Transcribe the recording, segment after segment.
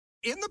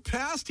In the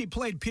past, he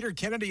played Peter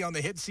Kennedy on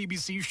the hit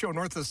CBC show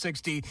North of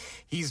 60.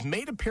 He's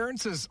made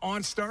appearances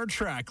on Star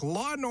Trek,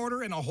 Law &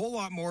 Order, and a whole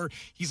lot more.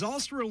 He's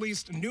also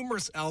released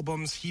numerous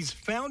albums. He's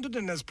founded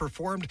and has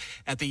performed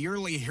at the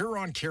yearly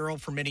Huron Carol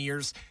for many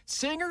years.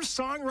 Singer,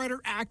 songwriter,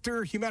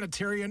 actor,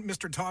 humanitarian,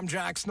 Mr. Tom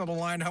Jackson on the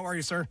line. How are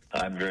you, sir?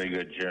 I'm very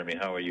good, Jeremy.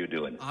 How are you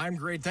doing? I'm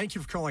great. Thank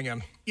you for calling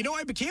in. You know,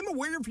 I became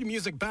aware of your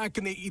music back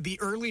in the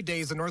early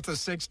days of North of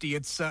 60.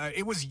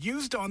 It was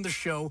used on the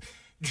show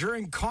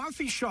during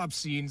coffee shop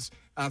scenes,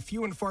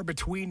 few and far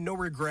between, no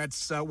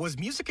regrets. Was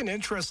music an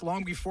interest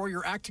long before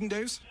your acting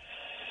days?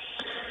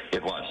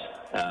 It was.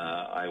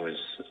 I was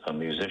a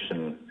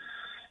musician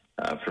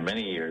for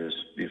many years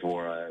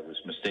before I was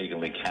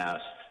mistakenly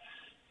cast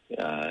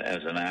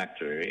as an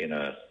actor in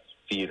a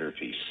theater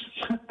piece.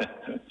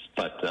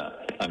 But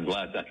I'm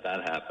glad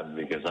that happened,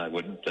 because I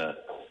wouldn't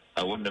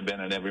have been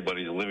in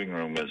everybody's living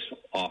room as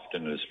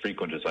often, as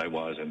frequent as I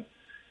was, and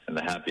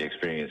the happy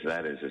experience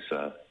that is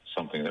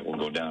something that will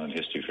go down in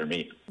history for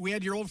me. We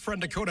had your old friend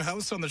Dakota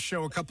House on the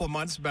show a couple of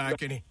months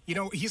back, and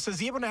he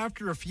says even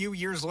after a few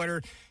years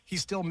later, he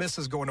still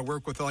misses going to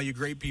work with all you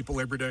great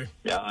people every day.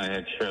 Yeah, I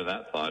had shared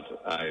that thought.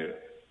 I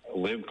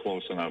lived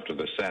close enough to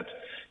the set,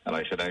 and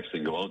I should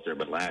actually go out there,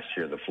 but last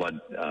year the flood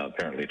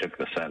apparently took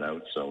the set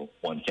out, so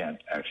one can't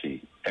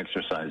actually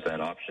exercise that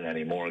option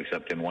anymore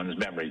except in one's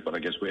memory, but I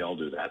guess we all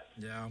do that.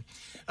 Yeah.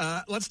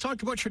 Let's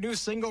talk about your new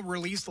single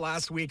released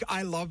last week.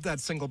 I love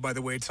that single, by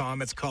the way,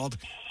 Tom. It's called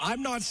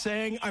I'm Not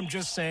Saying, I'm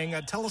Just Saying.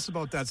 Tell us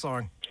about that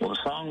song. Well, the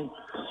song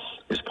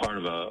is part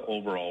of an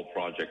overall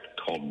project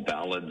called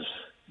Ballads,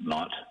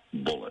 Not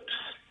Bullets.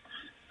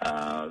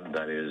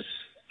 That is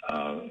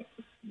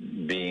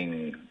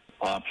being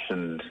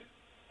optioned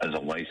as a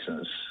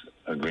license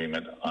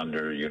agreement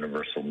under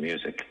Universal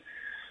Music.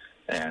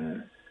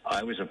 And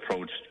I was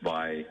approached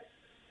by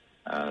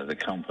the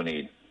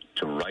company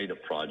to write a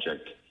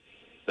project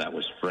that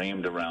was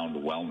framed around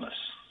wellness.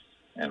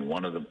 And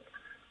one of the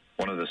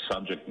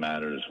subject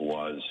matters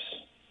was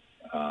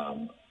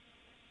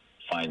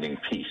finding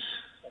peace,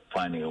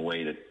 finding a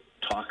way to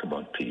talk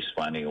about peace,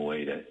 finding a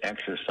way to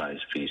exercise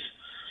peace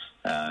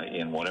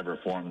in whatever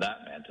form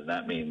that meant. And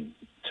that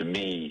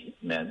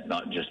meant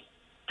not just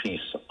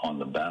peace on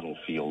the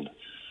battlefield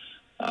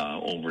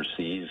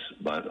overseas,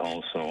 but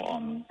also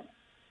on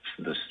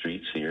the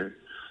streets here,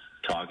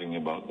 talking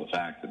about the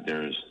fact that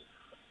there's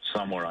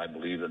somewhere, I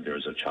believe that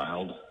there's a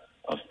child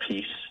of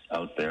peace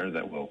out there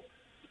that will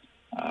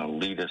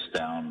lead us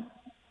down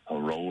a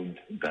road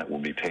that will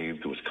be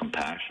paved with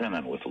compassion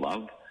and with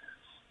love.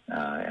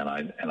 And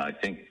I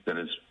think that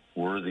it's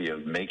worthy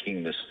of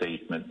making this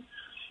statement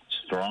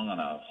strong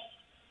enough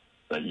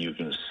that you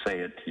can say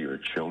it to your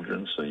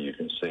children, so you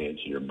can say it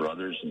to your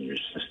brothers and your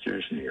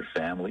sisters and your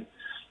family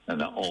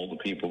and all the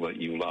people that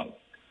you love,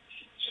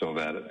 so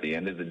that at the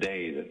end of the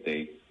day that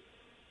they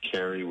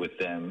carry with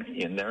them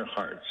in their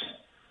hearts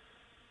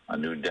a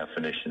new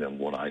definition of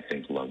what I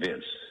think love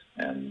is.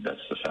 And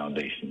that's the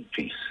foundation of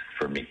peace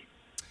for me.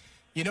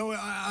 You know,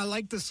 I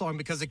like this song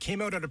because it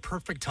came out at a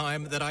perfect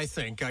time that I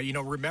think,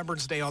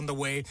 Remembrance Day on the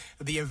way,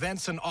 the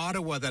events in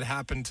Ottawa that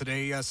happened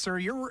today. Sir,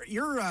 your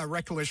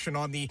recollection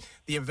on the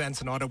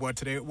events in Ottawa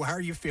today, how are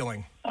you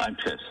feeling? I'm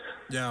pissed.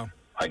 Yeah.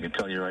 I can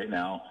tell you right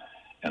now,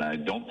 and I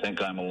don't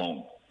think I'm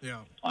alone.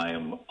 Yeah. I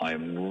am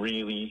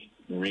really,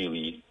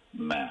 really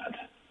mad.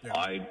 Yeah.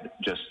 I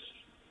just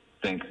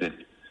think that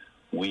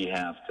we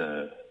have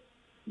to,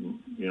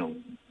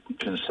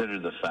 consider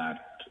the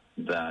fact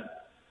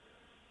that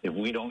if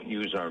we don't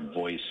use our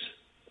voice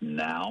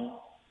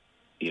now,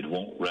 it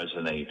won't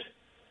resonate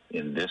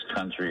in this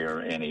country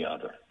or any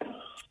other.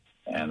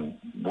 And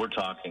we're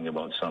talking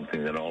about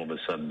something that all of a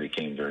sudden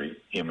became very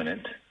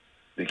imminent,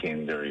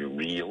 became very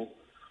real,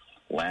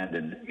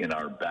 landed in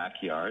our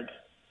backyard,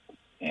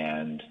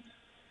 and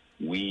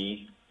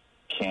we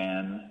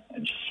can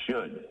and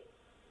should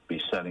be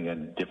setting a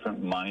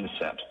different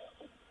mindset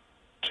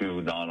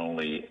to not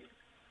only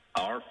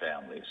our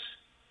families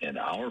and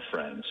our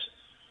friends,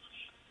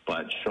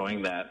 but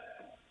showing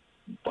that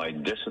by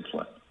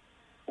discipline.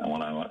 And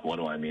what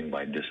do I mean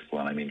by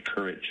discipline? I mean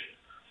courage.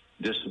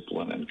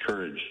 Discipline and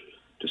courage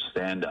to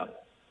stand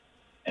up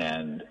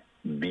and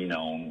be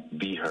known,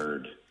 be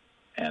heard,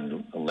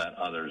 and let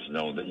others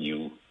know that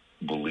you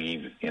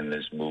believe in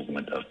this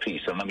movement of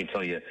peace. And let me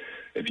tell you,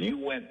 if you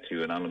went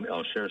to, and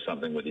I'll share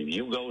something with you, if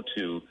you go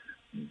to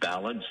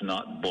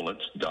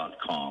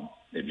balladsnotbullets.com,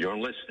 if your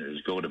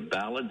listeners go to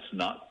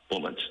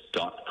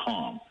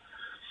balladsnotbullets.com,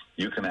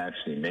 you can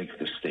actually make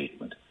the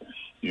statement.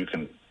 You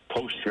can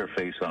post your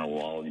face on a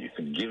wall, you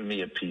can give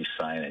me a peace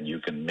sign, and you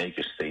can make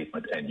a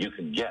statement, and you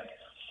can get,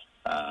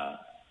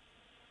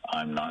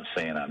 I'm not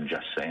saying, I'm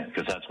just saying,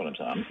 because that's what I'm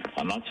saying.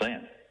 I'm not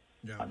saying.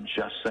 Yeah. I'm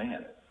just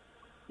saying.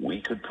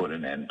 We could put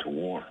an end to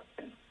war.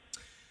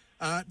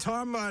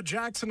 Tom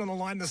Jackson on the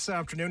line this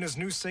afternoon, his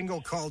new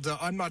single called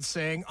I'm Not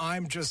Saying,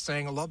 I'm Just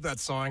Saying. I love that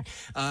song.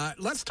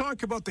 Let's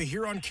talk about the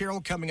Huron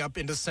Carol coming up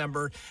in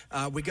December.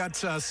 We got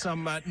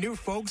some new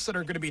folks that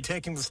are going to be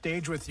taking the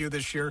stage with you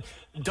this year.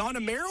 Don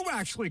Amaro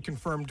actually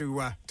confirmed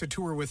to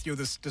tour with you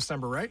this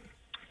December, right?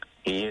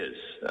 He is.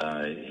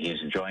 He's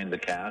joined the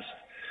cast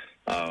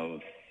of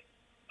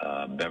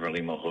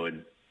Beverly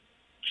Mahood,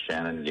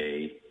 Shannon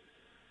Gay,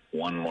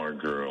 One More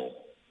Girl,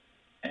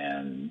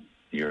 and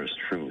yours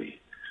truly.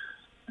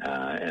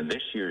 And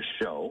this year's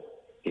show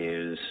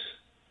is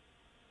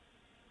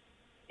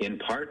in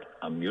part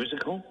a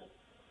musical.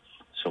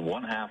 So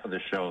one half of the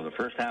show, the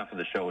first half of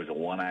the show is a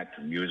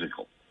one-act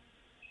musical.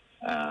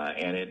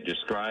 And it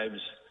describes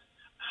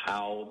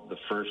how the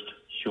first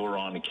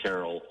Huron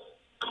Carol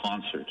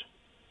concert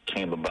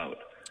came about.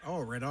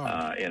 Oh, right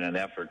on. In an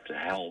effort to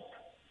help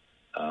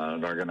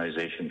an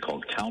organization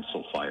called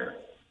Council Fire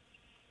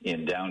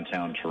in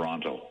downtown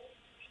Toronto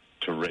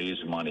to raise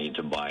money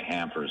to buy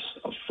hampers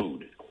of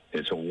food.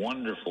 It's a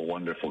wonderful,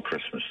 wonderful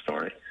Christmas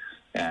story.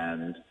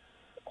 And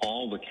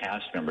all the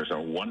cast members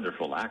are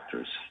wonderful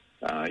actors.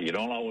 You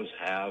don't always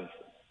have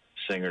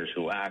singers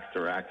who act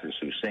or actors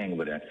who sing,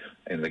 but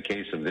in the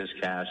case of this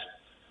cast,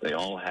 they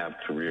all have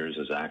careers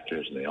as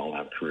actors and they all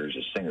have careers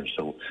as singers.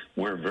 So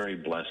we're very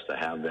blessed to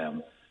have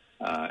them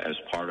as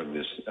part of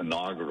this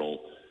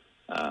inaugural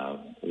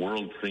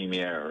world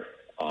premiere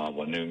of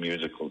a new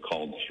musical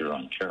called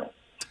Huron Carol.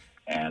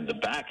 And the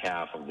back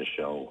half of the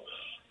show,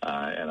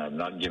 and I'm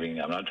not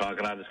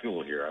talking out of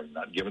school here, I'm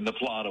not giving the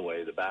plot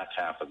away. The back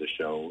half of the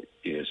show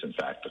is, in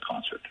fact, a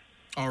concert.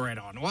 All right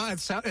on. Well, it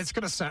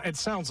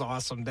sounds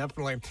awesome,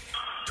 definitely.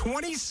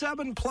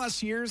 27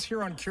 plus years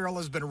Huron Carol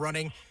has been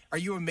running. Are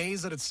you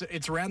amazed that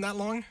it's ran that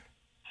long?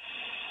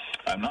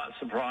 I'm not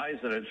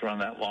surprised that it's run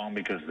that long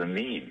because the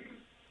need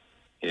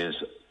is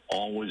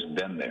always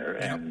been there.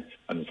 Yep. And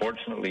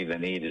unfortunately, the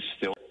need is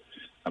still,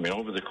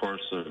 over the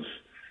course of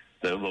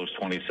those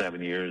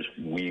 27 years,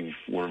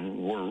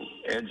 we're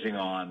edging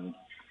on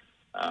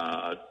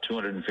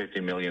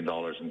 $250 million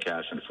in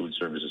cash and food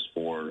services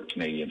for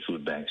Canadian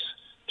food banks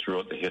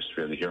throughout the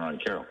history of the Huron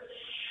Carol.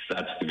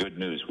 That's the good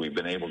news. We've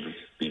been able to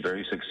be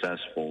very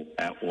successful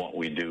at what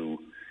we do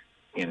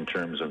in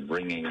terms of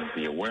bringing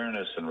the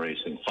awareness and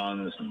raising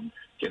funds and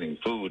getting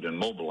food and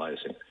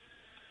mobilizing.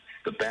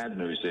 The bad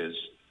news is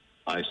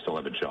I still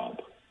have a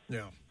job.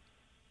 Yeah.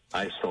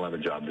 I still have a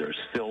job. There's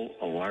still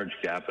a large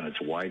gap, and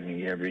it's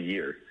widening every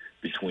year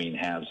between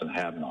haves and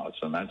have-nots.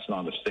 And that's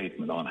not a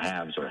statement on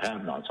haves or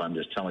have-nots. I'm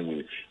just telling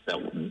you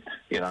that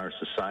in our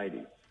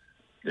society,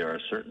 there are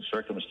certain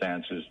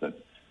circumstances that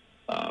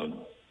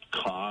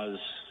cause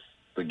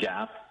the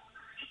gap,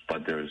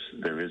 but there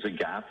is a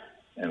gap,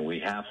 and we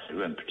have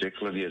to, and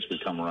particularly as we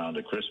come around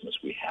to Christmas,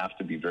 we have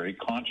to be very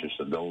conscious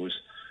of those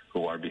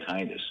who are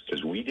behind us,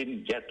 because we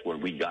didn't get where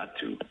we got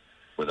to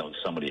without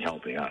somebody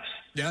helping us.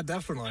 Yeah,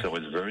 definitely. So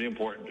it's very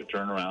important to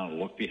turn around and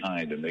look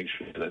behind and make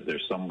sure that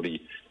there's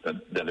somebody,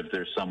 that if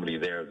there's somebody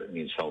there that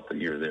needs help, that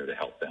you're there to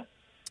help them.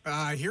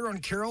 Huron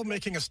Carol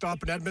making a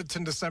stop in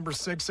Edmonton December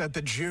 6th at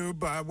the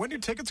Jube. When do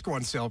tickets go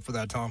on sale for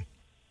that, Tom?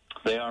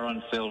 They are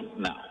on sale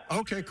now.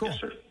 Okay, cool. Yes,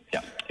 sir.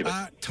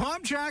 Yeah.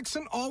 Tom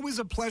Jackson, always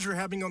a pleasure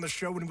having you on the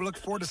show, and we look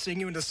forward to seeing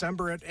you in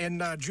December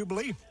in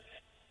Jubilee.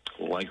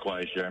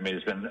 Likewise, Jeremy.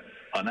 It's been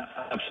an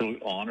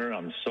absolute honor.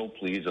 I'm so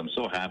pleased. I'm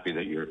so happy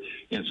that you're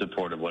in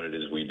support of what it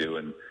is we do,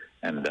 and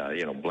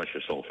bless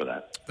your soul for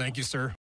that. Thank you, sir.